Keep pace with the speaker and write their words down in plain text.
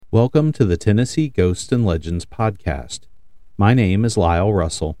Welcome to the Tennessee Ghosts and Legends podcast. My name is Lyle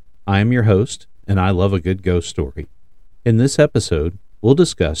Russell. I am your host, and I love a good ghost story. In this episode, we'll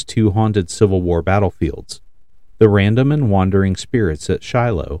discuss two haunted Civil War battlefields, the random and wandering spirits at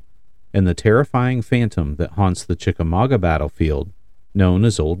Shiloh, and the terrifying phantom that haunts the Chickamauga battlefield, known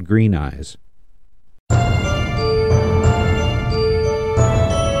as Old Green Eyes.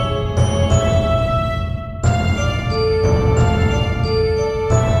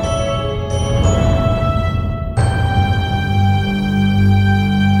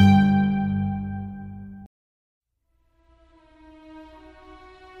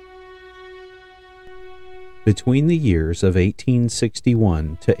 Between the years of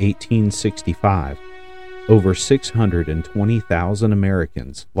 1861 to 1865, over 620,000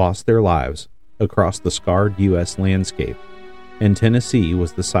 Americans lost their lives across the scarred U.S. landscape, and Tennessee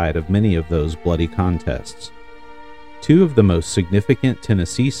was the site of many of those bloody contests. Two of the most significant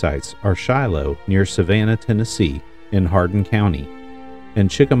Tennessee sites are Shiloh near Savannah, Tennessee, in Hardin County, and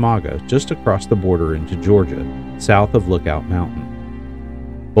Chickamauga just across the border into Georgia, south of Lookout Mountain.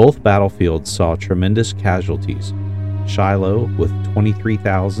 Both battlefields saw tremendous casualties, Shiloh with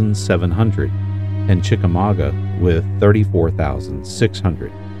 23,700 and Chickamauga with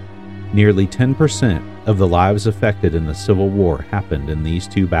 34,600. Nearly 10% of the lives affected in the Civil War happened in these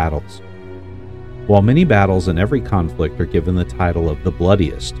two battles. While many battles in every conflict are given the title of the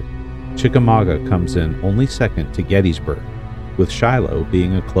bloodiest, Chickamauga comes in only second to Gettysburg, with Shiloh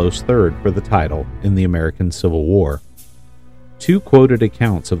being a close third for the title in the American Civil War. Two quoted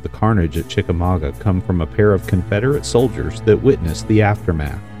accounts of the carnage at Chickamauga come from a pair of Confederate soldiers that witnessed the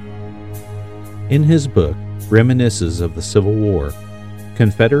aftermath. In his book, Reminiscences of the Civil War,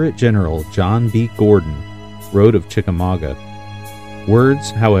 Confederate General John B. Gordon wrote of Chickamauga,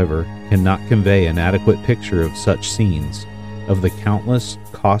 "Words, however, cannot convey an adequate picture of such scenes, of the countless,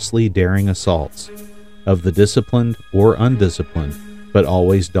 costly, daring assaults, of the disciplined or undisciplined, but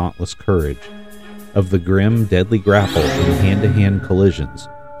always dauntless courage, of the grim, deadly grapple in hand-to-hand collisions,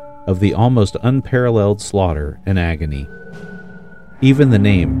 of the almost unparalleled slaughter and agony." Even the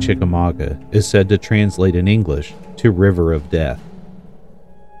name Chickamauga is said to translate in English to River of Death.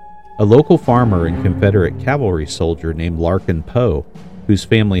 A local farmer and Confederate cavalry soldier named Larkin Poe, whose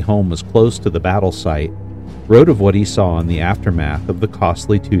family home was close to the battle site, wrote of what he saw in the aftermath of the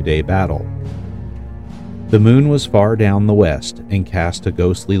costly two-day battle. "The moon was far down the west and cast a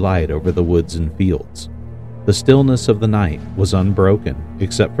ghostly light over the woods and fields. The stillness of the night was unbroken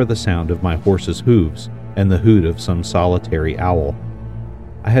except for the sound of my horse's hooves and the hoot of some solitary owl.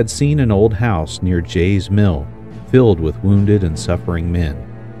 I had seen an old house near Jay's Mill filled with wounded and suffering men.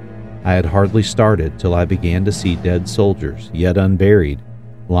 I had hardly started till I began to see dead soldiers, yet unburied,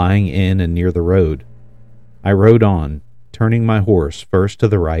 lying in and near the road. I rode on, turning my horse first to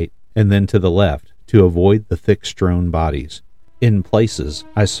the right and then to the left, to avoid the thick-strewn bodies. In places,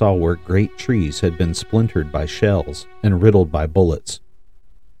 I saw where great trees had been splintered by shells and riddled by bullets.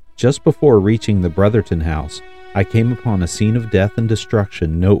 Just before reaching the Brotherton house, I came upon a scene of death and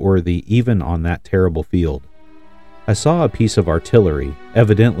destruction noteworthy even on that terrible field. I saw a piece of artillery,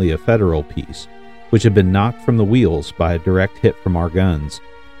 evidently a Federal piece, which had been knocked from the wheels by a direct hit from our guns,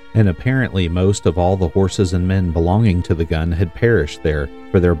 and apparently most of all the horses and men belonging to the gun had perished there,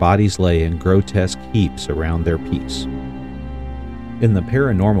 for their bodies lay in grotesque heaps around their piece." In the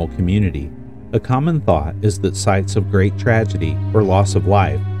paranormal community, a common thought is that sites of great tragedy or loss of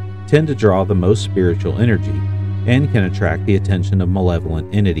life tend to draw the most spiritual energy and can attract the attention of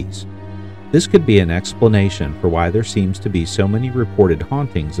malevolent entities. This could be an explanation for why there seems to be so many reported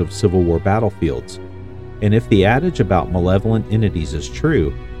hauntings of Civil War battlefields, and if the adage about malevolent entities is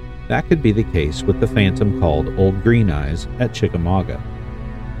true, that could be the case with the phantom called Old Green Eyes at Chickamauga.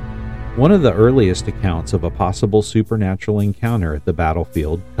 One of the earliest accounts of a possible supernatural encounter at the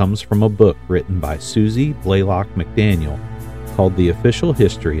battlefield comes from a book written by Susie Blaylock McDaniel called The Official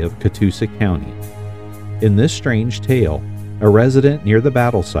History of Catoosa County. In this strange tale, a resident near the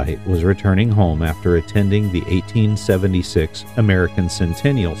battle site was returning home after attending the 1876 American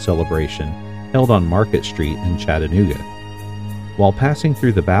Centennial celebration held on Market Street in Chattanooga. While passing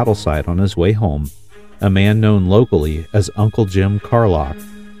through the battle site on his way home, a man known locally as Uncle Jim Carlock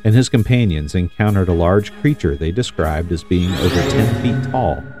and his companions encountered a large creature they described as being over 10 feet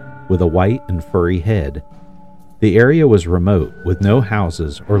tall, with a white and furry head. The area was remote, with no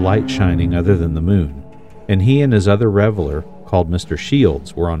houses or light shining other than the moon, and he and his other reveler, called Mr.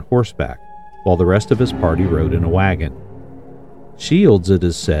 Shields, were on horseback, while the rest of his party rode in a wagon. Shields, it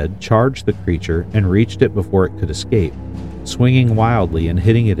is said, charged the creature and reached it before it could escape, swinging wildly and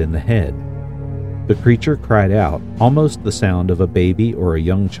hitting it in the head. The creature cried out, almost the sound of a baby or a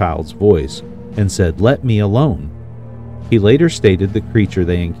young child's voice, and said, "Let me alone." He later stated the creature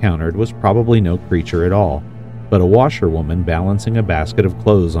they encountered was probably no creature at all, but a washerwoman balancing a basket of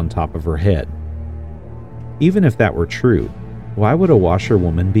clothes on top of her head. Even if that were true, why would a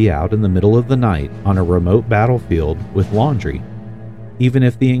washerwoman be out in the middle of the night on a remote battlefield with laundry? Even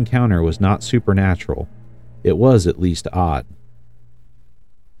if the encounter was not supernatural, it was at least odd.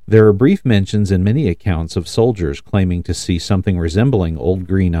 There are brief mentions in many accounts of soldiers claiming to see something resembling Old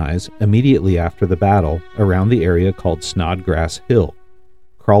Green Eyes immediately after the battle around the area called Snodgrass Hill,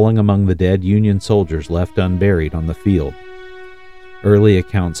 crawling among the dead Union soldiers left unburied on the field. Early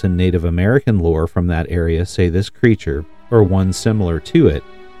accounts in Native American lore from that area say this creature, or one similar to it,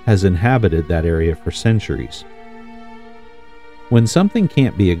 has inhabited that area for centuries. When something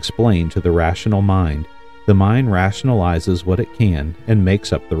can't be explained to the rational mind, the mind rationalizes what it can and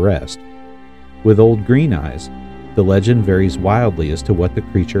makes up the rest. With Old Green Eyes, the legend varies wildly as to what the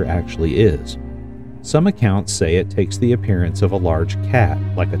creature actually is. Some accounts say it takes the appearance of a large cat,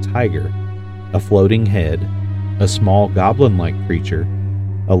 like a tiger, a floating head, a small goblin-like creature,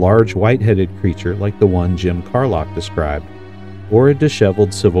 a large white-headed creature like the one Jim Carlock described, or a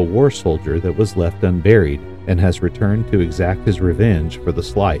disheveled Civil War soldier that was left unburied and has returned to exact his revenge for the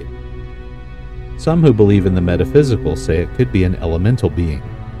slight. Some who believe in the metaphysical say it could be an elemental being,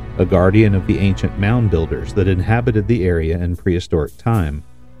 a guardian of the ancient mound builders that inhabited the area in prehistoric time.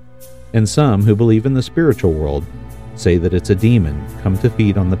 And some who believe in the spiritual world say that it's a demon come to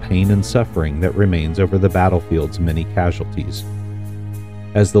feed on the pain and suffering that remains over the battlefield's many casualties.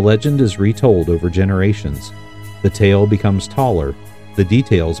 As the legend is retold over generations, the tale becomes taller, the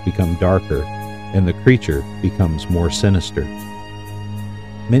details become darker, and the creature becomes more sinister.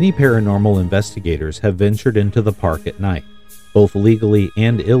 Many paranormal investigators have ventured into the park at night, both legally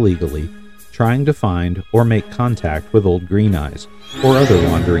and illegally, trying to find or make contact with Old Green Eyes or other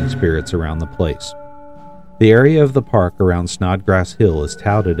wandering spirits around the place. The area of the park around Snodgrass Hill is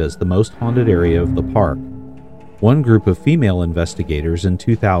touted as the most haunted area of the park. One group of female investigators in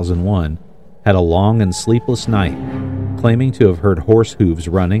 2001 had a long and sleepless night, claiming to have heard horse hooves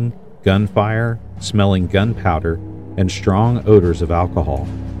running, gunfire, smelling gunpowder, and strong odors of alcohol.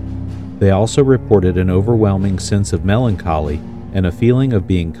 They also reported an overwhelming sense of melancholy and a feeling of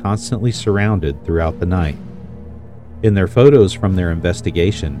being constantly surrounded throughout the night. In their photos from their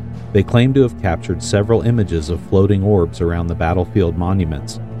investigation, they claim to have captured several images of floating orbs around the battlefield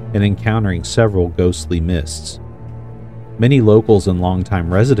monuments and encountering several ghostly mists. Many locals and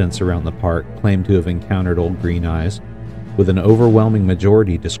longtime residents around the park claim to have encountered Old Green Eyes, with an overwhelming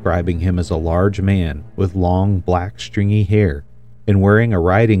majority describing him as a large man with long, black, stringy hair and wearing a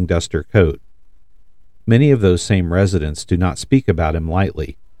riding duster coat. Many of those same residents do not speak about him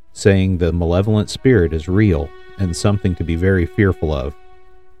lightly, saying the malevolent spirit is real and something to be very fearful of.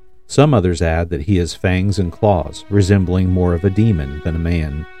 Some others add that he has fangs and claws, resembling more of a demon than a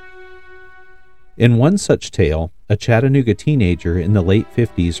man. In one such tale, a Chattanooga teenager in the late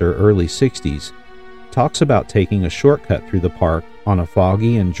 50s or early 60s talks about taking a shortcut through the park on a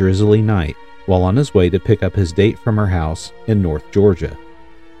foggy and drizzly night while on his way to pick up his date from her house in North Georgia.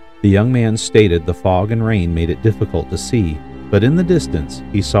 The young man stated the fog and rain made it difficult to see, but in the distance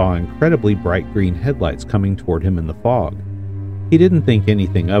he saw incredibly bright green headlights coming toward him in the fog. He didn't think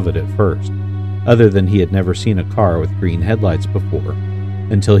anything of it at first, other than he had never seen a car with green headlights before,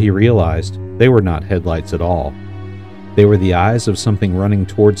 until he realized they were not headlights at all. They were the eyes of something running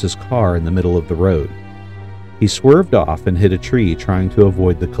towards his car in the middle of the road. He swerved off and hit a tree trying to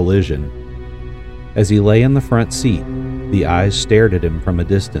avoid the collision. As he lay in the front seat, the eyes stared at him from a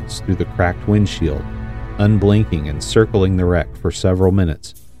distance through the cracked windshield, unblinking and circling the wreck for several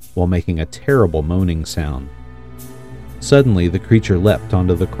minutes while making a terrible moaning sound. Suddenly, the creature leapt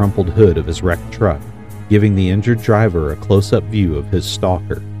onto the crumpled hood of his wrecked truck, giving the injured driver a close-up view of his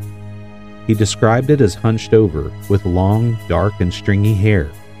stalker. He described it as hunched over, with long, dark, and stringy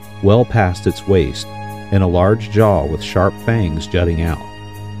hair, well past its waist, and a large jaw with sharp fangs jutting out.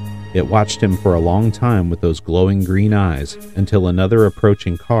 It watched him for a long time with those glowing green eyes until another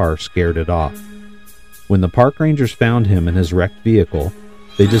approaching car scared it off. When the park rangers found him in his wrecked vehicle,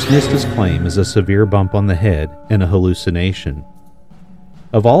 they dismissed his claim as a severe bump on the head and a hallucination.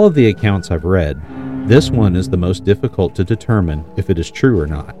 Of all of the accounts I've read, this one is the most difficult to determine if it is true or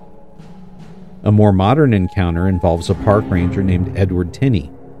not. A more modern encounter involves a park ranger named Edward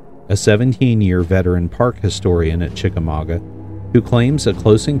Tinney, a 17-year veteran park historian at Chickamauga, who claims a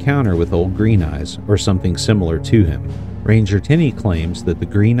close encounter with Old Green Eyes or something similar to him. Ranger Tinney claims that the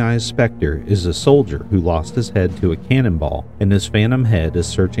green-eyed specter is a soldier who lost his head to a cannonball, and his phantom head is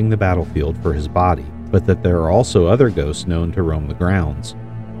searching the battlefield for his body, but that there are also other ghosts known to roam the grounds.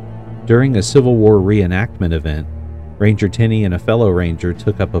 During a Civil War reenactment event, Ranger Tinney and a fellow ranger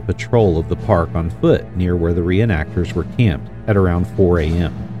took up a patrol of the park on foot near where the reenactors were camped at around 4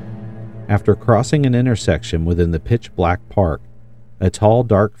 a.m. After crossing an intersection within the pitch-black park, a tall,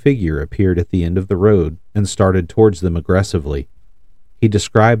 dark figure appeared at the end of the road and started towards them aggressively. He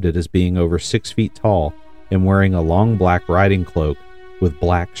described it as being over 6 feet tall and wearing a long black riding cloak with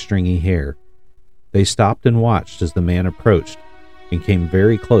black, stringy hair. They stopped and watched as the man approached and came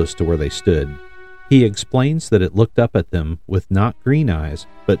very close to where they stood. He explains that it looked up at them with not green eyes,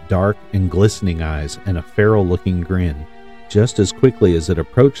 but dark and glistening eyes and a feral-looking grin. Just as quickly as it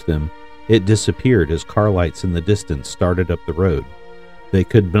approached them, it disappeared as car lights in the distance started up the road. They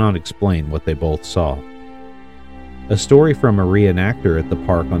could not explain what they both saw. A story from a reenactor at the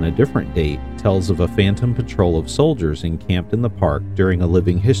park on a different date tells of a phantom patrol of soldiers encamped in the park during a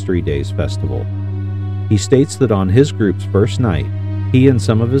Living History Days festival. He states that on his group's first night, he and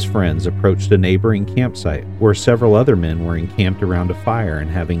some of his friends approached a neighboring campsite where several other men were encamped around a fire and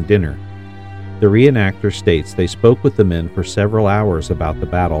having dinner. The reenactor states they spoke with the men for several hours about the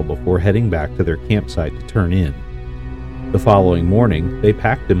battle before heading back to their campsite to turn in. The following morning, they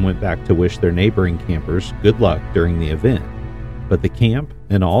packed and went back to wish their neighboring campers good luck during the event, but the camp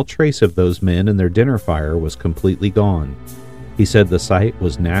and all trace of those men and their dinner fire was completely gone. He said the site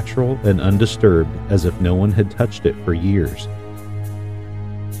was natural and undisturbed, as if no one had touched it for years.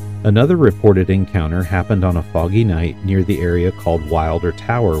 Another reported encounter happened on a foggy night near the area called Wilder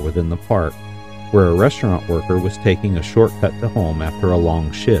Tower within the park, where a restaurant worker was taking a shortcut to home after a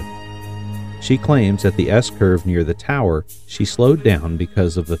long shift. She claims at the S-curve near the tower, she slowed down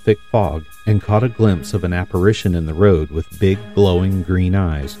because of the thick fog and caught a glimpse of an apparition in the road with big, glowing green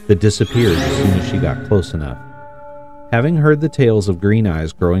eyes that disappeared as soon as she got close enough. Having heard the tales of green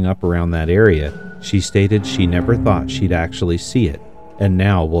eyes growing up around that area, she stated she never thought she'd actually see it, and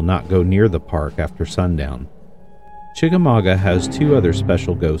now will not go near the park after sundown. Chickamauga has 2 other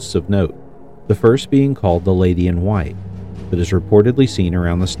special ghosts of note, the first being called the Lady in White, that is reportedly seen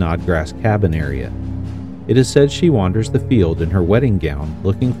around the Snodgrass cabin area. It is said she wanders the field in her wedding gown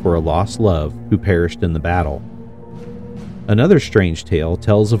looking for a lost love who perished in the battle. Another strange tale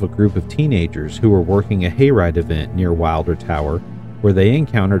tells of a group of teenagers who were working a hayride event near Wilder Tower where they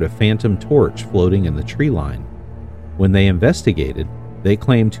encountered a phantom torch floating in the tree line. When they investigated, they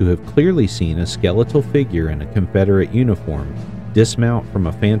claimed to have clearly seen a skeletal figure in a Confederate uniform dismount from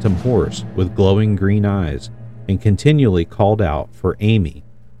a phantom horse with glowing green eyes and continually called out for Amy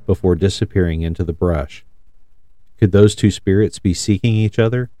before disappearing into the brush. Could those 2 spirits be seeking each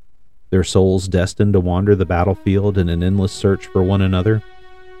other, their souls destined to wander the battlefield in an endless search for one another?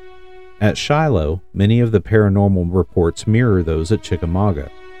 At Shiloh, many of the paranormal reports mirror those at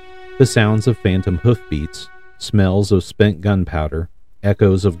Chickamauga. The sounds of phantom hoofbeats, smells of spent gunpowder,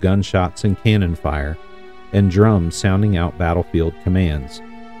 echoes of gunshots and cannon fire, and drums sounding out battlefield commands.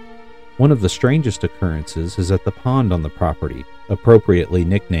 One of the strangest occurrences is that the pond on the property, appropriately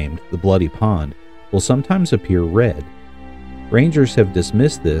nicknamed the Bloody Pond, will sometimes appear red. Rangers have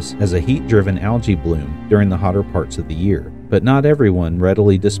dismissed this as a heat-driven algae bloom during the hotter parts of the year, but not everyone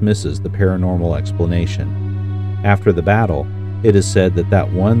readily dismisses the paranormal explanation. After the battle, it is said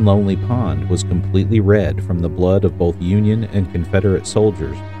that one lonely pond was completely red from the blood of both Union and Confederate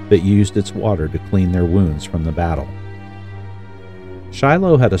soldiers that used its water to clean their wounds from the battle.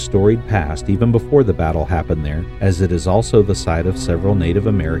 Shiloh had a storied past even before the battle happened there, as it is also the site of several Native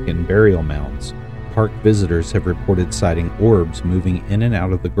American burial mounds. Park visitors have reported sighting orbs moving in and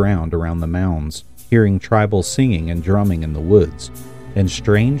out of the ground around the mounds, hearing tribal singing and drumming in the woods, and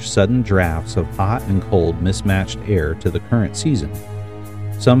strange sudden drafts of hot and cold mismatched air to the current season.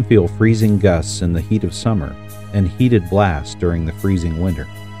 Some feel freezing gusts in the heat of summer and heated blasts during the freezing winter.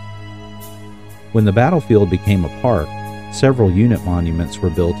 When the battlefield became a park, several unit monuments were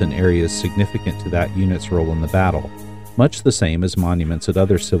built in areas significant to that unit's role in the battle, much the same as monuments at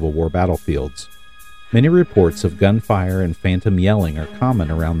other Civil War battlefields. Many reports of gunfire and phantom yelling are common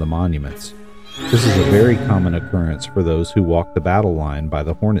around the monuments. This is a very common occurrence for those who walk the battle line by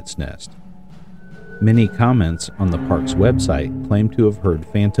the Hornet's Nest. Many comments on the park's website claim to have heard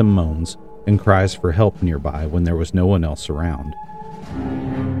phantom moans and cries for help nearby when there was no one else around.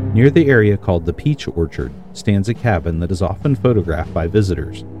 Near the area called the Peach Orchard stands a cabin that is often photographed by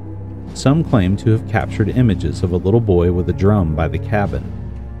visitors. Some claim to have captured images of a little boy with a drum by the cabin.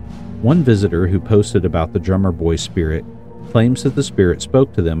 One visitor who posted about the drummer boy spirit claims that the spirit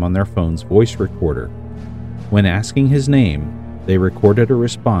spoke to them on their phone's voice recorder. When asking his name, they recorded a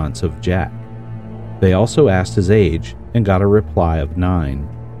response of Jack. They also asked his age and got a reply of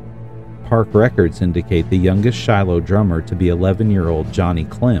 9. Park records indicate the youngest Shiloh drummer to be 11-year-old Johnny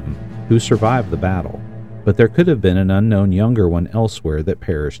Clem, who survived the battle, but there could have been an unknown younger one elsewhere that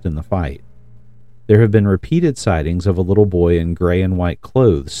perished in the fight. There have been repeated sightings of a little boy in gray and white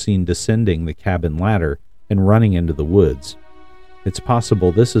clothes seen descending the cabin ladder and running into the woods. It's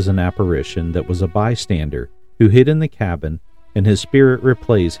possible this is an apparition that was a bystander who hid in the cabin, and his spirit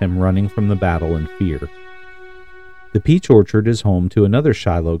replays him running from the battle in fear. The peach orchard is home to another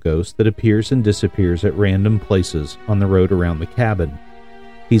Shiloh ghost that appears and disappears at random places on the road around the cabin.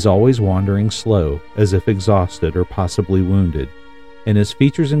 He's always wandering slow, as if exhausted or possibly wounded, and his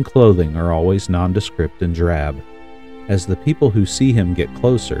features and clothing are always nondescript and drab. As the people who see him get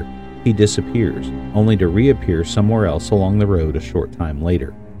closer, he disappears, only to reappear somewhere else along the road a short time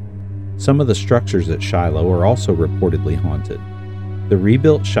later. Some of the structures at Shiloh are also reportedly haunted. The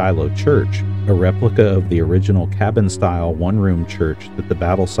rebuilt Shiloh Church, a replica of the original cabin-style one-room church that the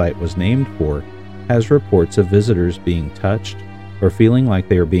battle site was named for, has reports of visitors being touched or feeling like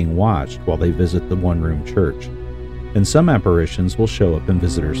they are being watched while they visit the one-room church. And some apparitions will show up in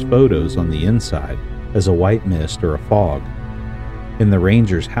visitors' photos on the inside as a white mist or a fog. In the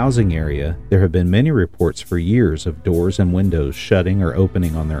Rangers' housing area, there have been many reports for years of doors and windows shutting or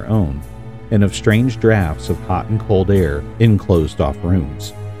opening on their own, and of strange drafts of hot and cold air in closed-off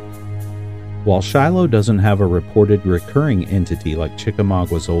rooms. While Shiloh doesn't have a reported recurring entity like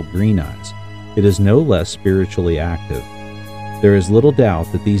Chickamauga's Old Green Eyes, it is no less spiritually active. There is little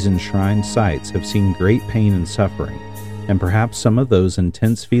doubt that these enshrined sites have seen great pain and suffering, and perhaps some of those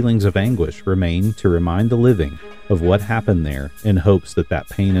intense feelings of anguish remain to remind the living of what happened there in hopes that that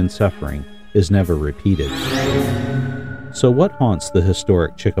pain and suffering is never repeated. So what haunts the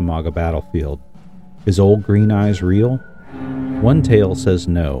historic Chickamauga battlefield? Is Old Green Eyes real? One tale says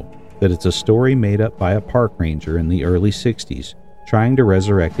no, that it's a story made up by a park ranger in the early 60s trying to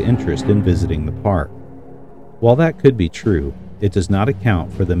resurrect interest in visiting the park. While that could be true, it does not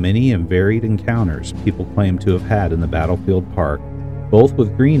account for the many and varied encounters people claim to have had in the battlefield park, both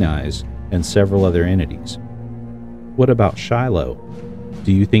with Green Eyes and several other entities. What about Shiloh?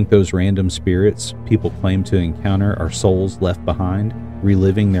 Do you think those random spirits people claim to encounter are souls left behind,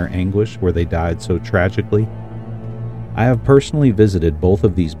 reliving their anguish where they died so tragically? I have personally visited both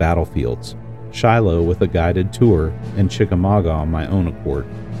of these battlefields, Shiloh with a guided tour and Chickamauga on my own accord.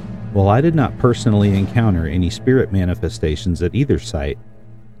 While I did not personally encounter any spirit manifestations at either site,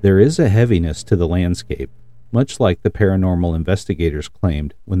 there is a heaviness to the landscape, much like the paranormal investigators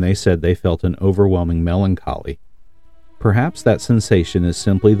claimed when they said they felt an overwhelming melancholy. Perhaps that sensation is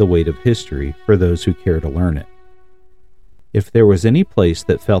simply the weight of history for those who care to learn it. If there was any place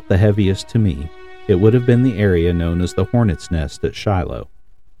that felt the heaviest to me, it would have been the area known as the Hornet's Nest at Shiloh.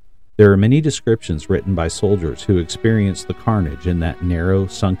 There are many descriptions written by soldiers who experienced the carnage in that narrow,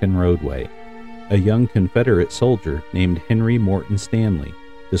 sunken roadway. A young Confederate soldier named Henry Morton Stanley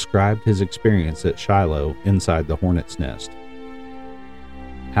described his experience at Shiloh inside the Hornet's Nest.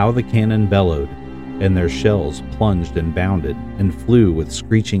 How the cannon bellowed, and their shells plunged and bounded and flew with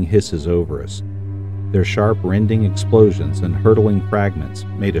screeching hisses over us. Their sharp, rending explosions and hurtling fragments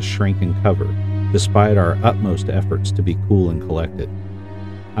made us shrink and cover, despite our utmost efforts to be cool and collected.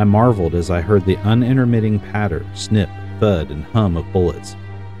 I marveled as I heard the unintermitting patter, snip, thud, and hum of bullets.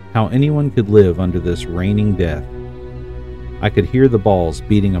 How anyone could live under this raining death. I could hear the balls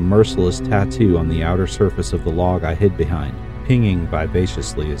beating a merciless tattoo on the outer surface of the log I hid behind, pinging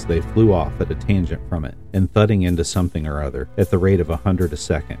vivaciously as they flew off at a tangent from it, and thudding into something or other at the rate of 100 a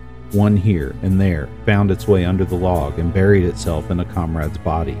second. One here and there found its way under the log and buried itself in a comrade's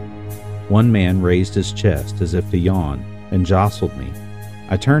body. One man raised his chest as if to yawn and jostled me.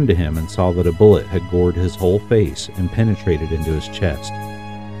 I turned to him and saw that a bullet had gored his whole face and penetrated into his chest.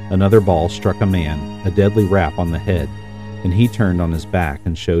 Another ball struck a man, a deadly rap on the head, and he turned on his back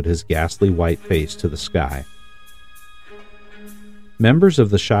and showed his ghastly white face to the sky. Members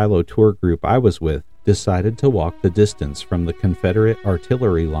of the Shiloh tour group I was with decided to walk the distance from the Confederate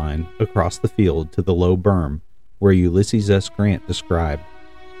artillery line across the field to the low berm where Ulysses S. Grant described.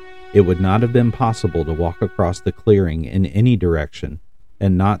 It would not have been possible to walk across the clearing in any direction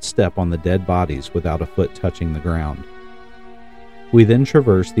and not step on the dead bodies without a foot touching the ground. We then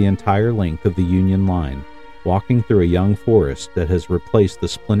traversed the entire length of the Union line, walking through a young forest that has replaced the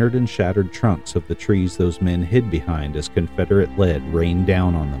splintered and shattered trunks of the trees those men hid behind as Confederate lead rained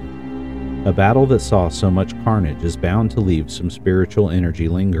down on them. A battle that saw so much carnage is bound to leave some spiritual energy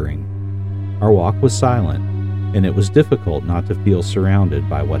lingering. Our walk was silent, and it was difficult not to feel surrounded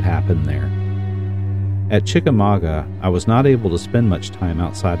by what happened there. At Chickamauga, I was not able to spend much time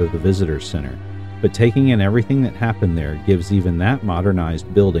outside of the visitor center, but taking in everything that happened there gives even that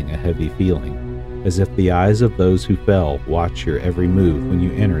modernized building a heavy feeling, as if the eyes of those who fell watch your every move when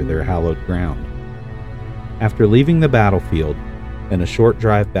you enter their hallowed ground. After leaving the battlefield and a short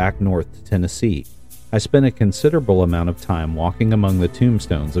drive back north to Tennessee, I spent a considerable amount of time walking among the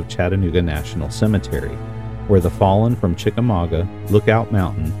tombstones of Chattanooga National Cemetery, where the fallen from Chickamauga, Lookout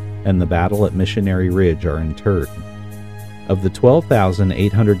Mountain, and the battle at Missionary Ridge are interred. Of the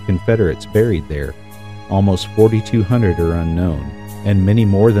 12,800 Confederates buried there, almost 4,200 are unknown, and many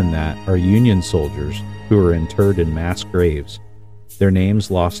more than that are Union soldiers who are interred in mass graves, their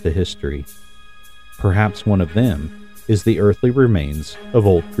names lost to history. Perhaps one of them is the earthly remains of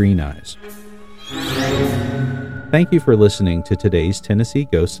Old Green Eyes. Thank you for listening to today's Tennessee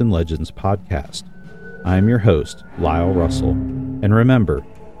Ghosts and Legends podcast. I am your host, Lyle Russell, and remember,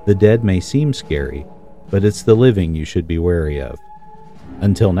 the dead may seem scary, but it's the living you should be wary of.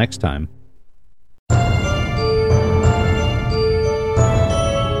 Until next time.